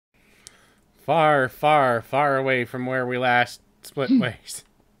Far, far, far away from where we last split ways.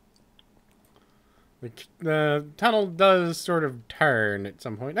 The tunnel does sort of turn at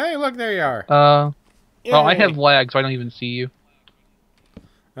some point. Hey, look, there you are. Well, I have Yay. lag, so I don't even see you.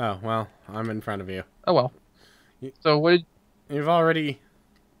 Oh, well, I'm in front of you. Oh well. So what did... You've already...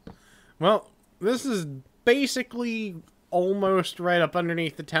 Well, this is basically almost right up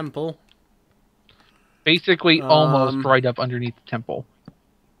underneath the temple. Basically almost right up underneath the temple.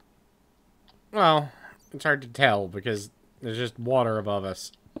 Well, it's hard to tell because there's just water above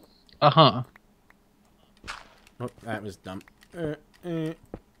us. Uh-huh. Oh, that was dumb.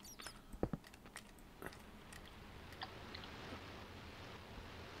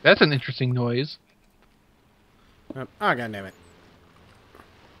 That's an interesting noise. Oh, goddammit.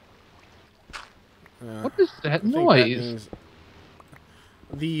 What is that I think that noise? means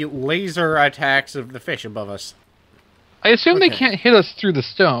the laser attacks of the fish above us. I assume they Okay. can't hit us through the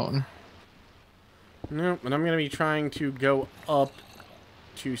stone. No, but I'm going to be trying to go up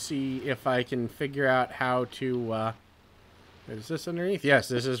to see if I can figure out how to, is this underneath? Yes,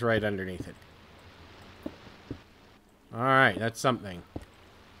 this is right underneath it. Alright, that's something.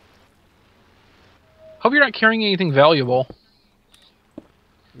 Hope you're not carrying anything valuable.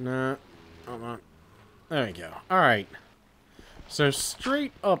 No, hold on. There we go. Alright. So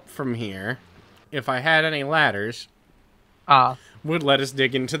straight up from here, if I had any ladders, would let us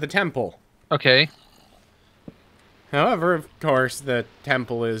dig into the temple. Okay. However, of course, the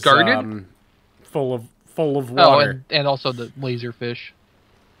temple is Guarded? full of water. Oh, and also the laserfish.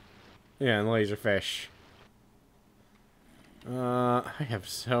 Yeah, and laserfish. I have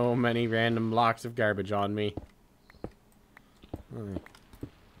so many random blocks of garbage on me.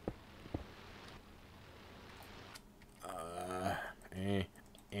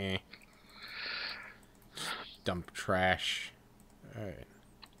 Eh. Dump trash. Alright.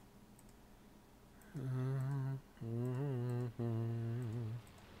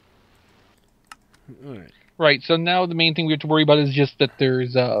 Alright. Right, so now the main thing we have to worry about is just that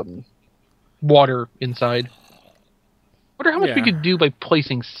there's water inside. Wonder how much we Yeah. could do by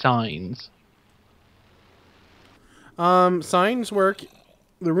placing signs. Signs work.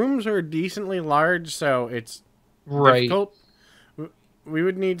 The rooms are decently large, so it's Right. difficult. We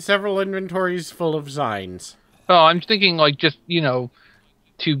would need several inventories full of signs. Oh, I'm thinking like just,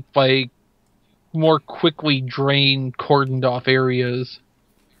 to like more quickly drain cordoned off areas.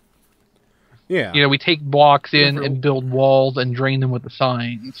 Yeah. We take blocks in Never- and build walls and drain them with the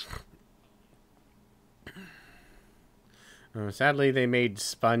signs. Sadly, they made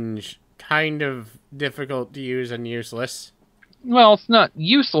sponge kind of difficult to use and useless. Well, it's not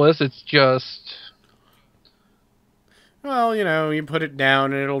useless, it's just... Well, you put it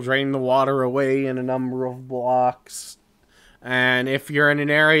down and it'll drain the water away in a number of blocks. And if you're in an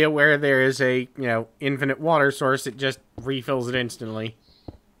area where there is a, infinite water source, it just refills it instantly.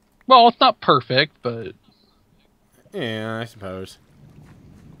 Well, it's not perfect, but... Yeah, I suppose.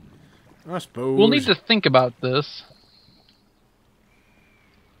 I suppose. We'll need to think about this.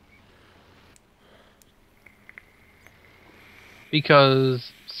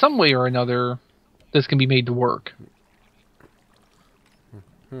 Because some way or another, this can be made to work.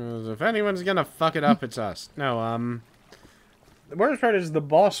 If anyone's gonna fuck it up, it's us. No, the worst part is the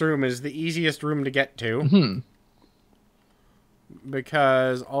boss room is the easiest room to get to.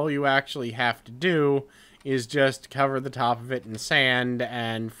 Because all you actually have to do is just cover the top of it in sand,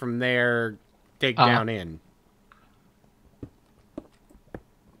 and from there, dig down in.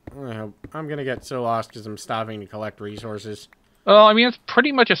 I'm gonna get so lost because I'm stopping to collect resources. Well, I mean, it's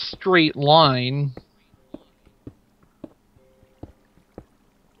pretty much a straight line.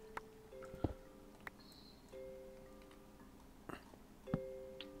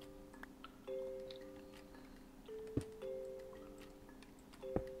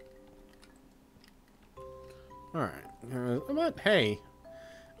 Alright. But, hey.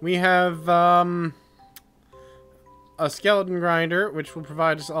 We have, a skeleton grinder, which will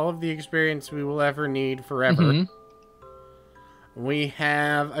provide us all of the experience we will ever need forever. We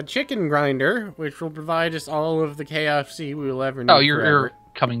have a chicken grinder, which will provide us all of the KFC we will ever need Oh, you're forever.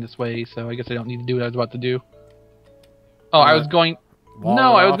 coming this way, so I guess I don't need to do what I was about to do. Oh, I was going... Wall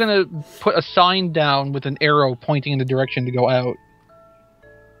No, it I was off. going to put a sign down with an arrow pointing in the direction to go out.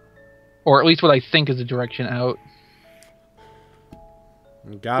 Or at least what I think is the direction out.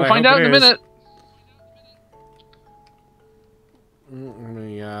 God, We'll I find hope out it in a is. minute. Let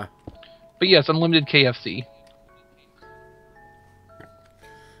me, But yes, unlimited KFC.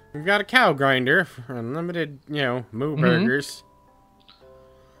 We've got a cow grinder for unlimited, moo burgers.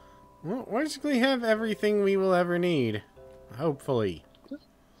 We'll basically have everything we will ever need. Hopefully.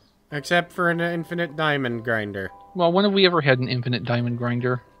 Except for an infinite diamond grinder. Well, when have we ever had an infinite diamond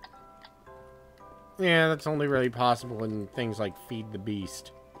grinder? Yeah, that's only really possible in things like Feed the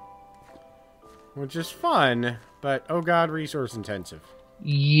Beast. Which is fun, but oh god, resource intensive.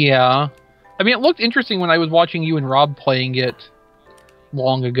 Yeah. I mean, it looked interesting when I was watching you and Rob playing it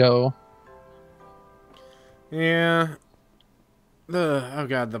long ago. Yeah. Oh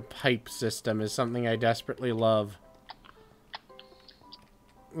god, the pipe system is something I desperately love.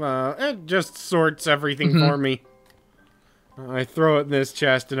 It just sorts everything for me. I throw it in this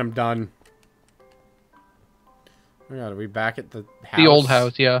chest and I'm done. Oh god, are we back at the house? The old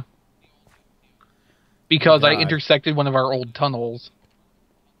house, yeah. Because I God. intersected one of our old tunnels.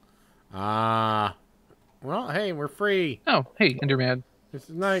 Ah. Well, hey, we're free. Oh, hey, Enderman. This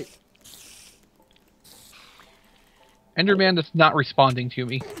is night. Enderman that's not responding to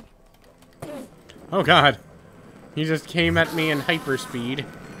me. Oh god. He just came at me in hyperspeed.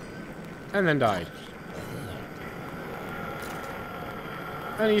 And then died.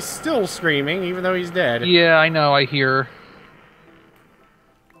 And he's still screaming, even though he's dead. Yeah, I know, I hear.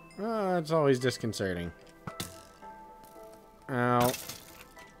 It's always disconcerting. Ow.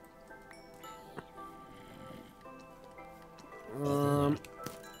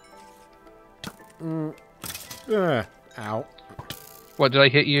 Ow. What, did I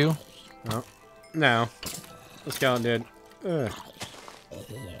hit you? Oh. No. The skeleton did. Ugh.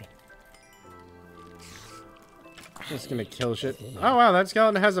 Just gonna kill shit. Oh wow, that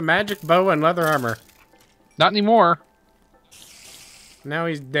skeleton has a magic bow and leather armor. Not anymore. Now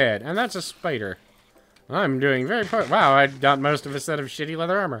he's dead. And that's a spider. I'm doing very poor. Wow, I got most of a set of shitty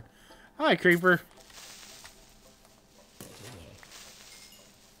leather armor. Hi, creeper.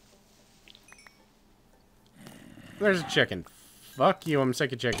 There's a chicken. Fuck you, I'm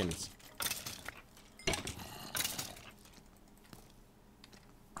sick of chickens. I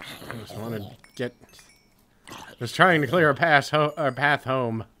just want to get... Just trying to clear a path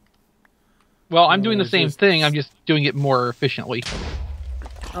home. Well, I'm doing the same thing, I'm just doing it more efficiently.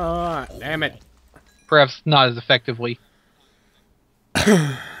 Oh, damn it. Perhaps not as effectively.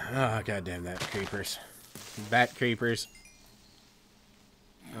 Oh, goddamn that creepers. Bat creepers.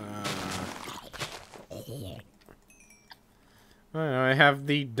 I have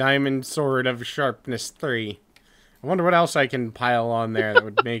the diamond sword of sharpness 3. I wonder what else I can pile on there that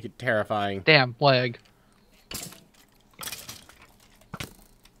would make it terrifying. Damn, lag.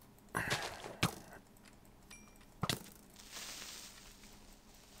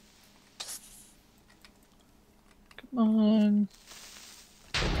 Come on.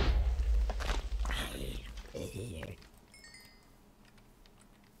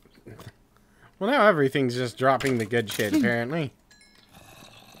 Well, now everything's just dropping the good shit, apparently.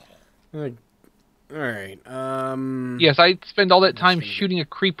 Alright, Yes, I spend all that time shooting a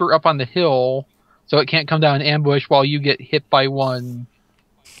creeper up on the hill so it can't come down and ambush while you get hit by one,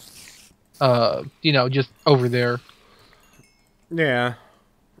 you know, just over there. Yeah.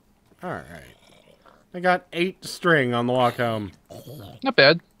 Alright. I got 8 string on the walk home. Not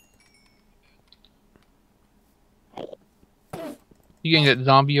bad. You getting that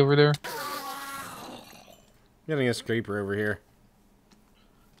zombie over there? Getting a scraper over here.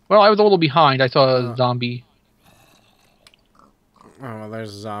 Well, I was a little behind. I saw a zombie. Oh, well,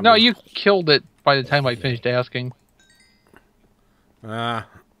 there's a zombie. No, you killed it by the time I finished asking. I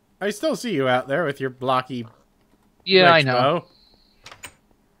still see you out there with your blocky Yeah, I know. bow.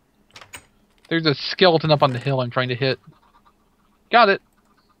 There's a skeleton up on the hill I'm trying to hit. Got it.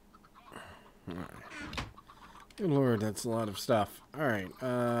 Good lord, that's a lot of stuff. Alright,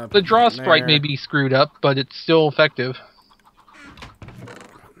 The draw sprite may be screwed up, but it's still effective.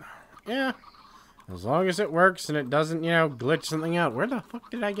 Yeah. As long as it works and it doesn't, you know, glitch something out. Where the fuck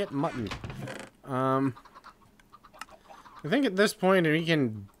did I get mutton? I think at this point we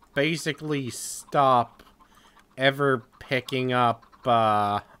can basically stop ever picking up,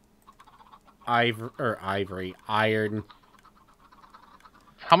 iron.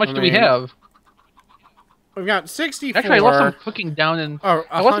 How much do we have? We've got 64. Actually, I left some cooking down in... Oh,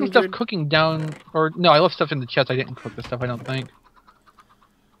 I left some stuff cooking down... Or, no, I left stuff in the chest. I didn't cook the stuff, I don't think.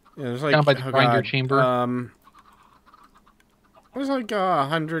 Yeah, there's like, Down by the grinder chamber. There's like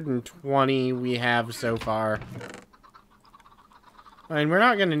 120 we have so far. And we're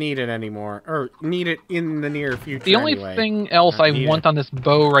not going to need it anymore. Or need it in the near future The only anyway. thing else I want on this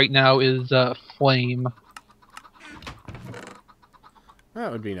bow right now is flame.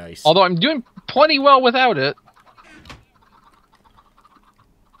 That would be nice. Although I'm doing plenty well without it.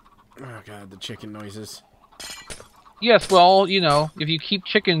 Oh god, the chicken noises. Yes, well, you know, if you keep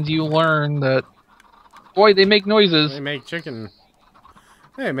chickens, you learn that... Boy, they make noises. They make chicken.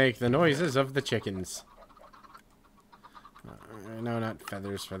 They make the noises of the chickens. No, not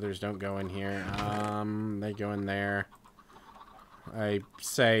feathers. Feathers don't go in here. They go in there. I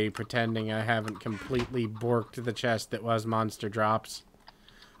say, pretending I haven't completely borked the chest that was monster drops.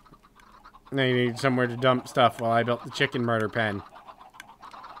 They need somewhere to dump stuff while I built the chicken murder pen.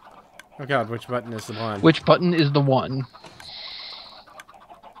 Oh god, which button is the one? Which button is the one?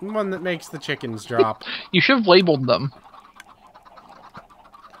 The one that makes the chickens drop. You should have labeled them.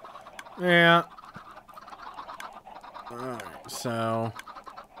 Yeah. Alright, so...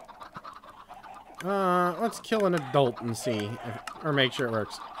 let's kill an adult and see, or make sure it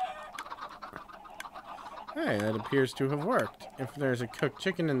works. Hey, that appears to have worked. If there's a cooked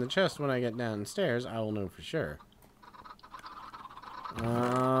chicken in the chest when I get downstairs, I will know for sure.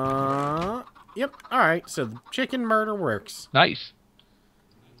 Yep, alright, so the chicken murder works. Nice.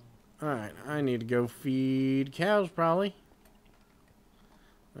 Alright, I need to go feed cows, probably.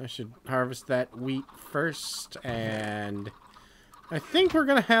 I should harvest that wheat first, and... I think we're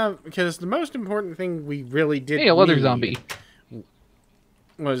gonna have... Because the most important thing we really did Hey, a leather zombie.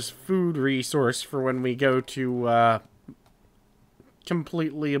 Was food resource for when we go to,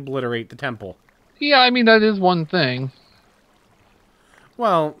 completely obliterate the temple. Yeah, I mean, that is one thing.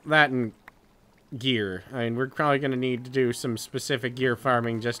 Well, that and gear. I mean, we're probably gonna need to do some specific gear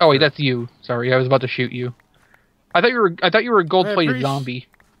farming just Oh, wait, that's you. Sorry, I was about to shoot you. I thought you were a gold-plated zombie.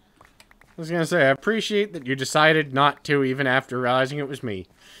 I was gonna say, I appreciate that you decided not to, even after realizing it was me.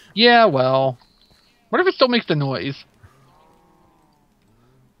 Yeah, well... What if it still makes the noise?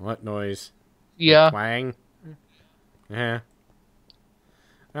 What noise? Yeah. The twang? Yeah.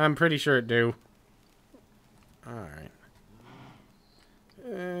 I'm pretty sure it do. Alright.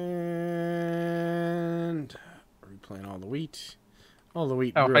 And... replant all the wheat. All the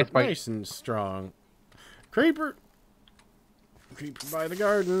wheat grew up nice and strong. Creeper! Creeper by the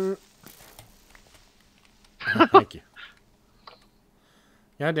garden. Oh, thank you.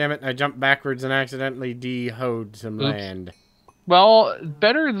 God damn it, I jumped backwards and accidentally de-hoed some land. Well,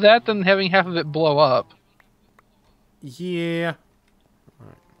 better that than having half of it blow up. Yeah.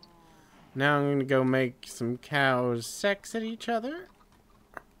 Right. Now I'm gonna go make some cows sex at each other.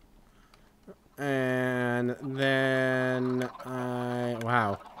 And then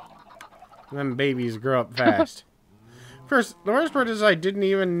wow. Them babies grow up fast. First, the worst part is I didn't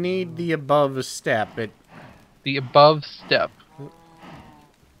even need the above step. The above step.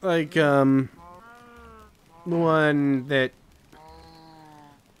 Like, the one that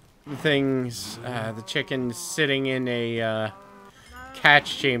the chickens sitting in a,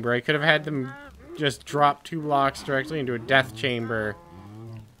 catch chamber. I could have had them just drop 2 blocks directly into a death chamber.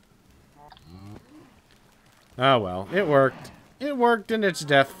 Oh well, it worked. It worked and it's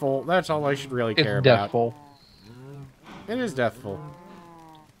deathful. That's all I should really care about. It's deathful. It is deathful.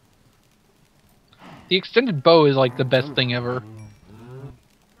 The extended bow is like the best thing ever.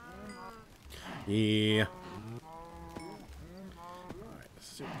 Yeah.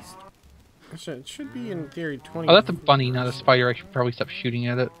 It should be in theory 20. Oh, that's a bunny, not a spider. I should probably stop shooting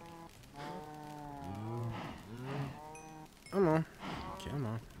at it. Come on. Come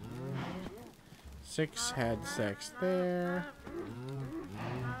on. 6 had sex there.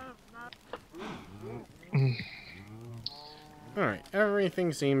 Alright,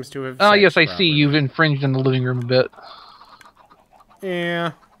 everything seems to have... Oh, yes, I see. You've infringed in the living room a bit.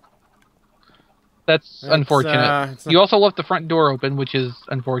 Yeah. That's unfortunate. You also left the front door open, which is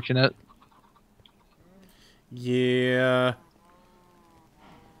unfortunate. Yeah.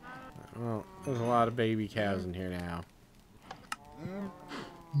 Well, there's a lot of baby cows in here now.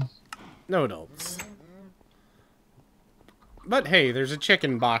 No adults. But hey, there's a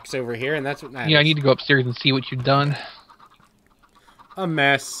chicken box over here, and that's what matters. Yeah, I need to go upstairs and see what you've done. A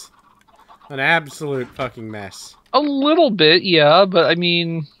mess. An absolute fucking mess. A little bit, yeah, but I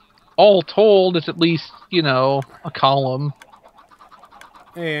mean, all told, it's at least, you know, a column.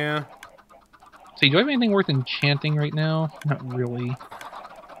 Yeah. See, do I have anything worth enchanting right now? Not really.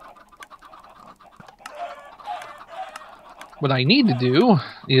 What I need to do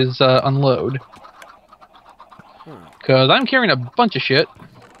is unload. Because I'm carrying a bunch of shit.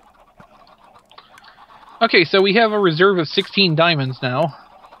 Okay, so we have a reserve of 16 diamonds now.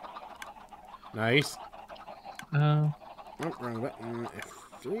 Nice. Oh, wrong button.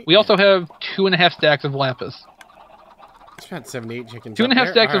 We also have 2.5 stacks of lapis. It's about 78 chickens.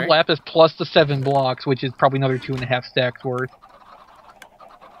 2.5 stacks of lapis plus the 7 blocks, which is probably another 2.5 stacks worth.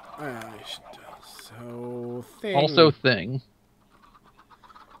 Also thing.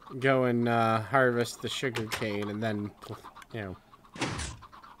 Go and harvest the sugar cane and then, you know,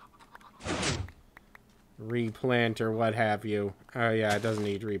 replant or what have you. Oh yeah, it doesn't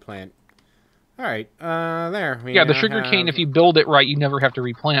need to replant. Alright, there. We Yeah, the now sugar cane, have... if you build it right, you never have to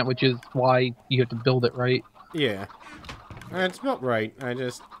replant, which is why you have to build it right. Yeah. It's built right. I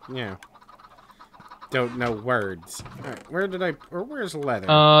just, don't know words. Alright, where did I... Or where's leather?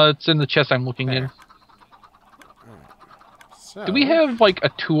 It's in the chest I'm looking in. There. Alright. So... Do we have, like, a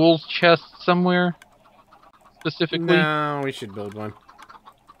tools chest somewhere? Specifically? No, we should build one.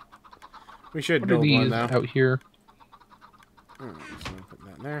 We should What build are these one, though. out here? Alright, so I'll put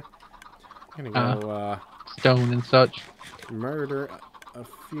that there. I'm gonna go, stone and such. murder a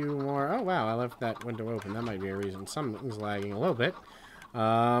few more. Oh, wow, I left that window open. That might be a reason. Something's lagging a little bit.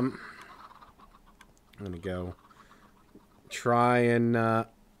 I'm gonna go try and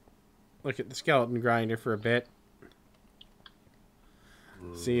look at the skeleton grinder for a bit.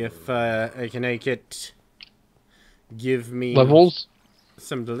 See if I can make it give me Levels?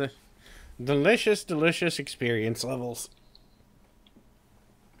 some delicious experience levels.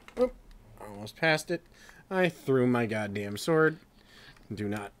 Oop, almost passed it. I threw my goddamn sword. Do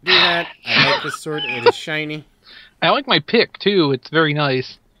not do that. I like this sword. It is shiny. I like my pick, too. It's very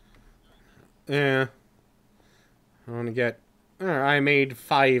nice. Yeah. I want to get... I made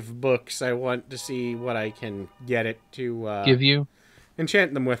 5 books. I want to see what I can get it to... Give you?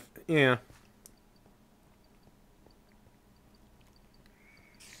 enchant them with. Yeah.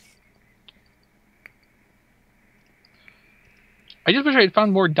 I just wish I had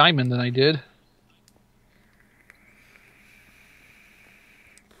found more diamond than I did.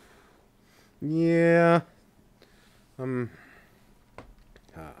 Yeah. What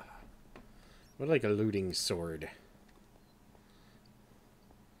like a looting sword?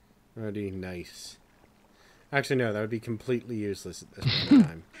 That'd be nice. Actually, no, that would be completely useless at this point in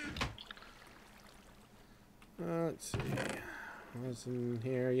time. Let's see. What's in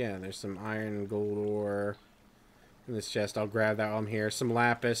here? Yeah, there's some iron and gold ore in this chest. I'll grab that while I'm here. Some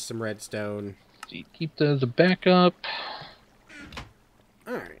lapis, some redstone. Keep those as a backup.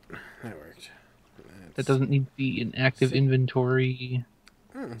 Alright, that worked. That doesn't need to be in active inventory.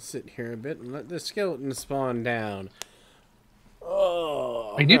 I'll sit here a bit and let the skeleton spawn down.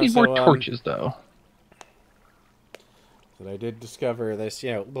 Oh, I do need more torches, though. But I did discover this,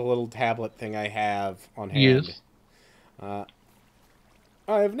 the little tablet thing I have on hand. Yes.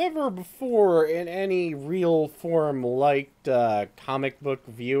 I've never before in any real form liked comic book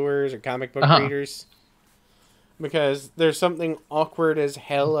viewers or comic book readers. Because there's something awkward as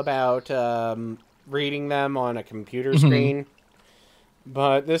hell about reading them on a computer screen.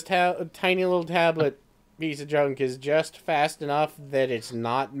 But this tiny little tablet piece of junk is just fast enough that it's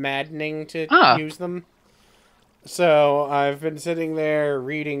not maddening to use them. So I've been sitting there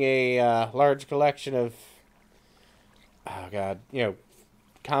reading a large collection of,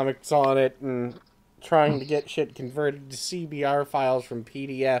 comics on it and trying to get shit converted to CBR files from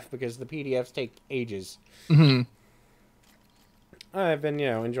PDF because the PDFs take ages. I've been,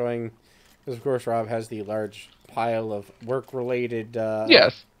 enjoying, because of course Rob has the large pile of work-related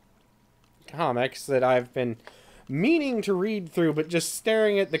comics that I've been meaning to read through, but just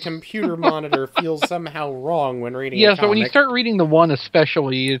staring at the computer monitor feels somehow wrong when reading a comic. But when you start reading the one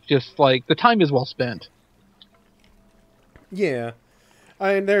especially, it's just like, the time is well spent. Yeah.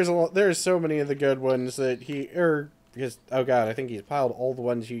 I mean, there's so many of the good ones that I think he's piled all the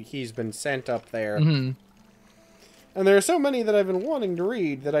ones he's been sent up there. And there are so many that I've been wanting to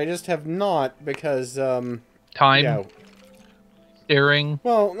read that I just have not because, time? Staring?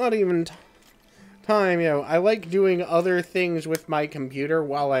 Well, not even time, I like doing other things with my computer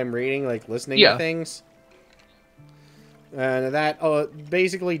while I'm reading, like listening to things. And that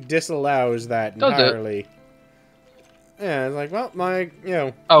basically disallows that entirely. Yeah, it's like, well, my,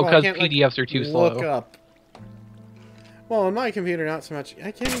 Oh, because PDFs are too slow. Look up. Well, on my computer, not so much.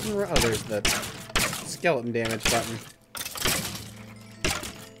 I can't even... Oh, there's the skeleton damage button.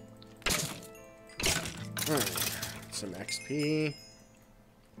 Alright. Some XP.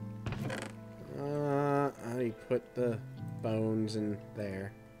 How do you put the bones in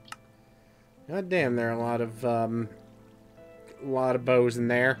there? God damn, there are a lot of bows in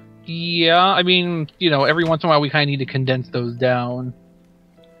there. Yeah, I mean, every once in a while we kind of need to condense those down.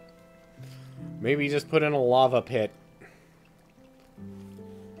 Maybe just put in a lava pit.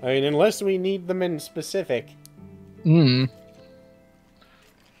 I mean, unless we need them in specific. I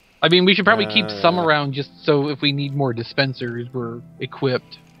mean, we should probably keep some around just so if we need more dispensers, we're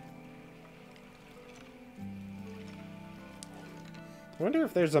equipped. I wonder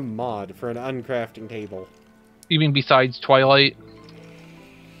if there's a mod for an uncrafting table. You mean besides Twilight?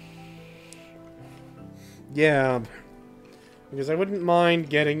 Yeah. Because I wouldn't mind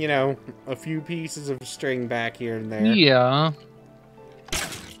getting, you know, a few pieces of string back here and there. Yeah.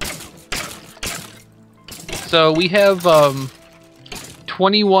 So we have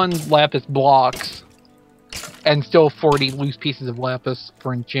 21 lapis blocks and still 40 loose pieces of lapis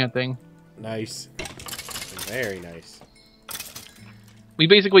for enchanting. Nice. Very nice. We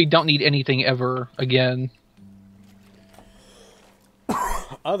basically don't need anything ever again.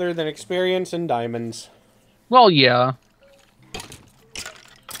 Other than experience and diamonds. Well, yeah.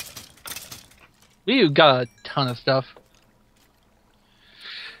 We've got a ton of stuff.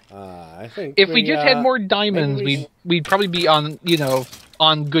 I think If we just had more diamonds, we we'd probably be on, you know,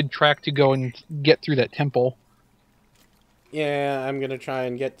 on good track to go and get through that temple. Yeah, I'm gonna try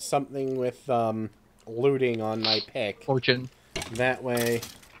and get something with looting on my pick. Fortune. That way,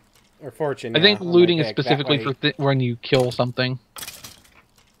 or fortune. I think on my looting is pick. specifically That way- for when you kill something.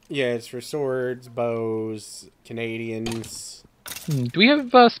 Yeah, it's for swords, bows, Canadians. Do we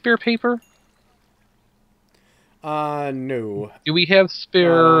have spare paper? No. Do we have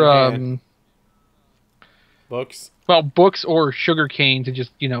spare, hand. Books? well, books or sugarcane to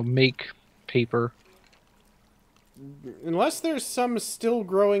just, you know, make paper? Unless there's some still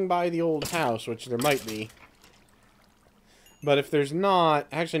growing by the old house, which there might be. But if there's not...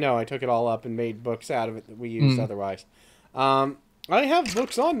 Actually, no, I took it all up and made books out of it that we used otherwise. I have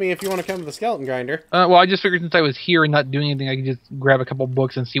books on me if you want to come to the skeleton grinder. Well, I just figured since I was here and not doing anything, I could just grab a couple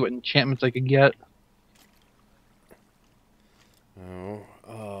books and see what enchantments I could get.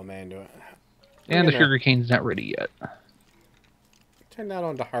 Oh man, do it. And the sugarcane's not ready yet. Turn that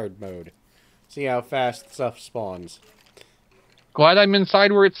on to hard mode. See how fast stuff spawns. Glad I'm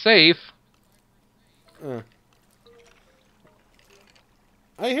inside where it's safe.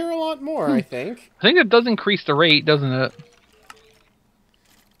 I hear a lot more, I think. I think it does increase the rate, doesn't it?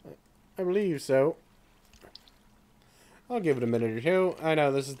 I believe so. I'll give it a minute or two. I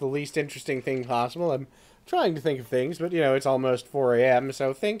know this is the least interesting thing possible. I'm trying to think of things, but, you know, it's almost 4 a.m.,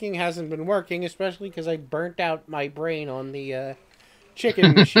 so thinking hasn't been working, especially because I burnt out my brain on the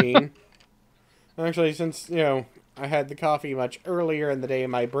chicken machine. Actually, since, you know, I had the coffee much earlier in the day,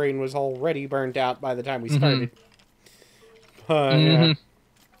 my brain was already burnt out by the time we started. Yeah.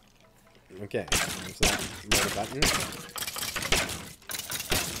 Okay, so that's another button.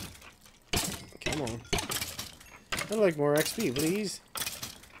 Come on. I'd like more XP, please.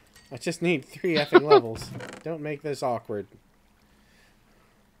 I just need 3 effing levels. Don't make this awkward.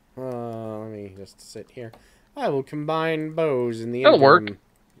 Let me just sit here. I will combine bows in the That'll work.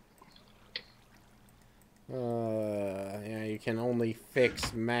 Yeah, you can only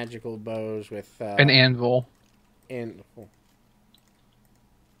fix magical bows with An anvil.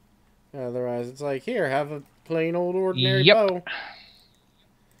 Otherwise, it's like, here, have a plain old ordinary Yep. bow.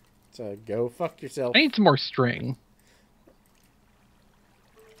 So go fuck yourself. I need some more string.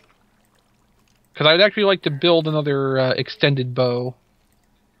 Because I'd actually like to build another extended bow.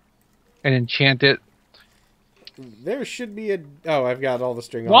 And enchant it. There should be a... Oh, I've got all the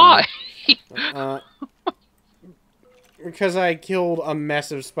string on. Why? Because I killed a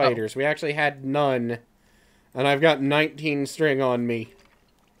mess of spiders. We actually had none. And I've got 19 string on me.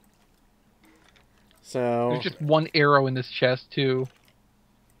 So... There's just one arrow in this chest, too.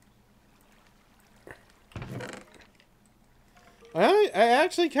 I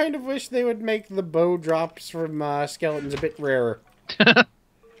actually kind of wish they would make the bow drops from skeletons a bit rarer.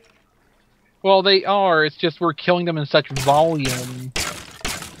 Well, they are. It's just we're killing them in such volume.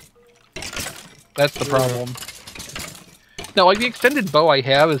 That's the problem. No, like the extended bow I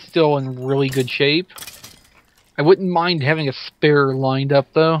have is still in really good shape. I wouldn't mind having a spare lined up,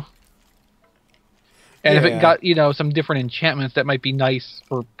 though. And if it got, you know, some different enchantments, that might be nice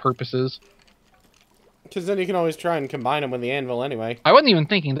for purposes. Because then you can always try and combine them with the anvil anyway. I wasn't even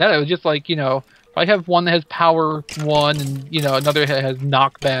thinking that. I was just like, you know, if I have one that has power 1 and, you know, another that has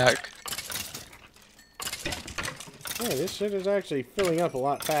knockback. Yeah, this shit is actually filling up a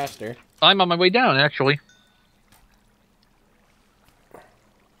lot faster. I'm on my way down, actually.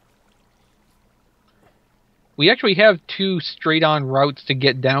 We actually have 2 straight-on routes to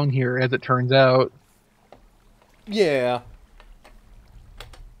get down here, as it turns out. Yeah.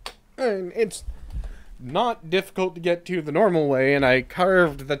 And it's not difficult to get to the normal way, and I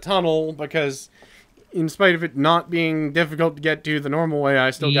carved the tunnel because, in spite of it not being difficult to get to the normal way,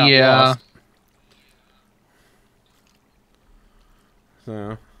 I still got lost.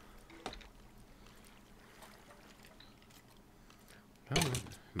 So.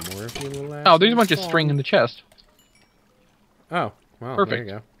 More of your little Oh, there's a bunch of string in the chest. Oh, well, perfect.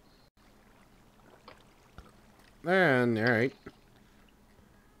 There you go. And, alright.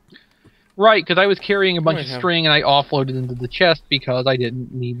 Right, because I was carrying a bunch Wait, of string and I offloaded into the chest because I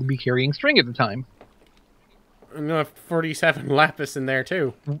didn't need to be carrying string at the time. And you have 47 lapis in there,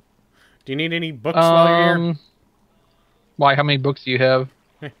 too. Do you need any books while you're here? Why, how many books do you have?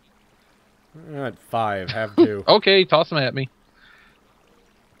 At 5, have 2. Okay, toss them at me.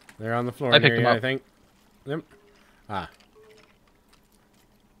 They're on the floor I near picked them you, up. I think. Yep. Ah.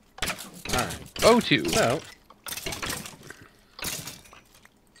 Alright. O2. So.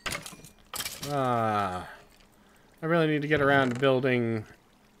 I really need to get around to building...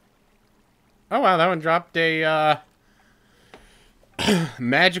 Oh, wow, that one dropped a,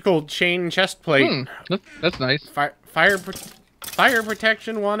 magical chain chest plate. That's nice. Fire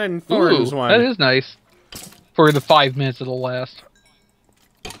protection 1 and thorns 1. That is nice. For the 5 minutes it'll last.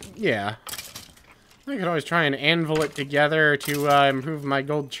 Yeah. I could always try and anvil it together to improve my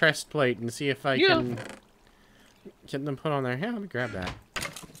gold chest plate and see if I can get them put on there. Yeah, let me grab that.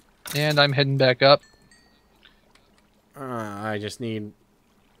 And I'm heading back up. I just need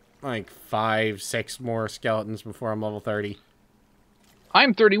like 5, 6 more skeletons before I'm level 30.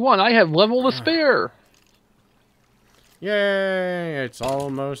 I'm 31. I have level to spare. Yay! It's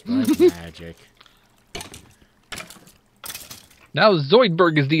almost like magic. Now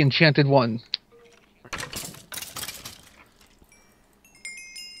Zoidberg is the enchanted one.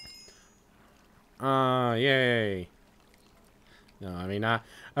 Yay. No, I mean, I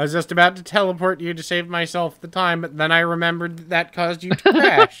was just about to teleport you to save myself the time, but then I remembered that caused you to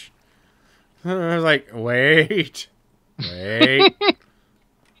crash. I was like, wait. I'll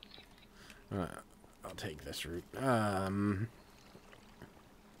take this route.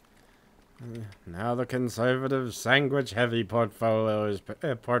 Now the conservative sandwich-heavy portfolio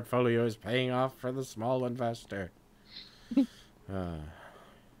is paying off for the small investor.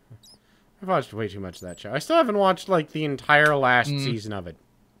 I've watched way too much of that show. I still haven't watched, like, the entire last season of it.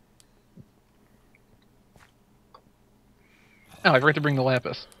 Oh, I forgot to bring the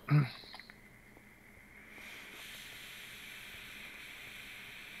lapis.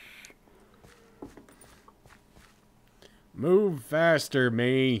 Move faster,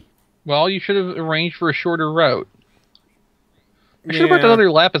 me. Well, you should have arranged for a shorter route. I should have brought that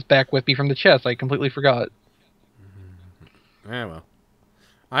other lapis back with me from the chest. I completely forgot. Yeah, well.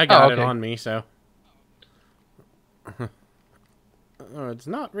 I got it on me, so... Oh, it's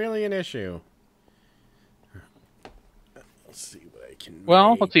not really an issue. Let's see what I can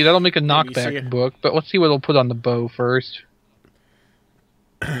make. Let's see. That'll make a knockback book, but let's see what it'll put on the bow first.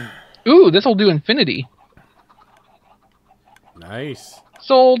 Ooh, this'll do infinity. Nice.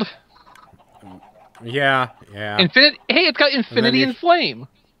 Sold. Yeah. Hey, it's got infinity and flame.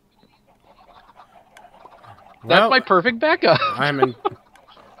 That's my perfect backup. I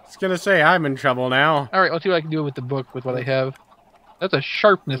was gonna say, I'm in trouble now. Alright, let's see what I can do with the book with what I have. That's a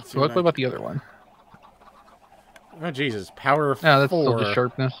sharpness book. What about the other one? Oh, Jesus. Power 4. No, that's still just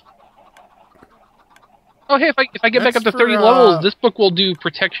sharpness. Oh, hey, if I get back up to 30 levels, this book will do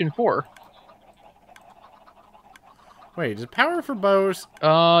protection 4. Wait, is it power for bows?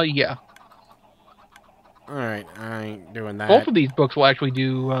 Yeah. Alright, I ain't doing that. Both of these books will actually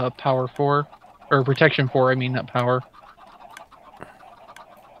do power 4. Or protection 4, I mean, not power.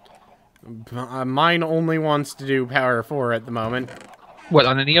 Mine only wants to do power 4 at the moment. What,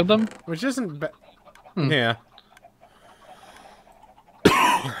 on any of them? Which isn't Yeah.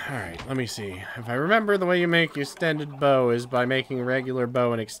 Alright, let me see. If I remember, the way you make extended bow is by making a regular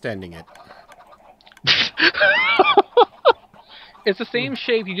bow and extending it. It's the same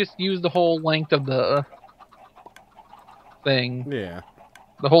shape, you just use the whole length of the thing. Yeah.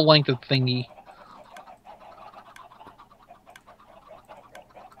 The whole length of the thingy.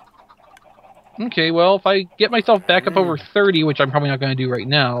 Okay, well, if I get myself back up over 30, which I'm probably not going to do right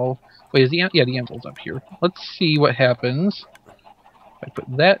now... Wait, is the anvil's up here. Let's see what happens. If I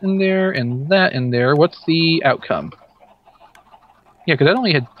put that in there and that in there, what's the outcome? Yeah, because that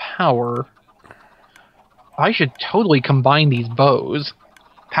only had power. I should totally combine these bows.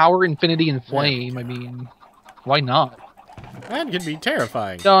 Power, infinity, and flame. I mean, why not? That could be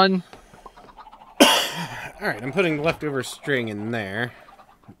terrifying. Done. Alright, I'm putting the leftover string in there.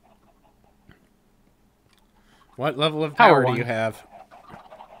 What level of power do you have?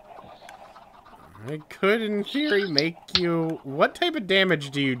 I could, in theory, make you... What type of damage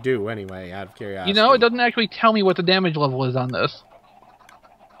do you do, anyway, out of curiosity? You know, it doesn't actually tell me what the damage level is on this.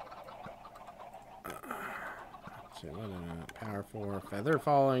 Power 4, feather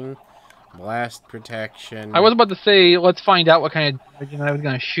falling, blast protection... I was about to say, let's find out what kind of damage, and I was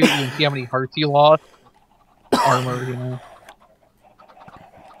going to shoot you and see how many hearts you lost. Armor, you know.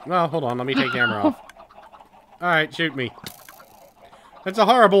 Well, hold on, let me take the armor off. Alright, shoot me. That's a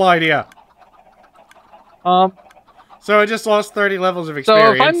horrible idea. Um, So I just lost 30 levels of so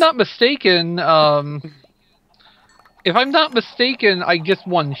experience. if I'm not mistaken, I just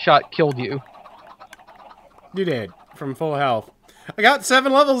one shot killed you. You did, from full health. I got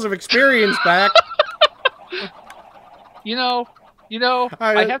 7 levels of experience back. You know,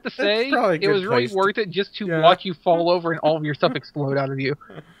 I have to That's say, probably a it good was really place to- worth it just to Yeah. watch you fall over and all of your stuff explode out of you.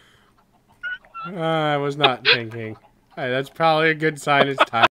 I was not thinking. That's probably a good sign it's time.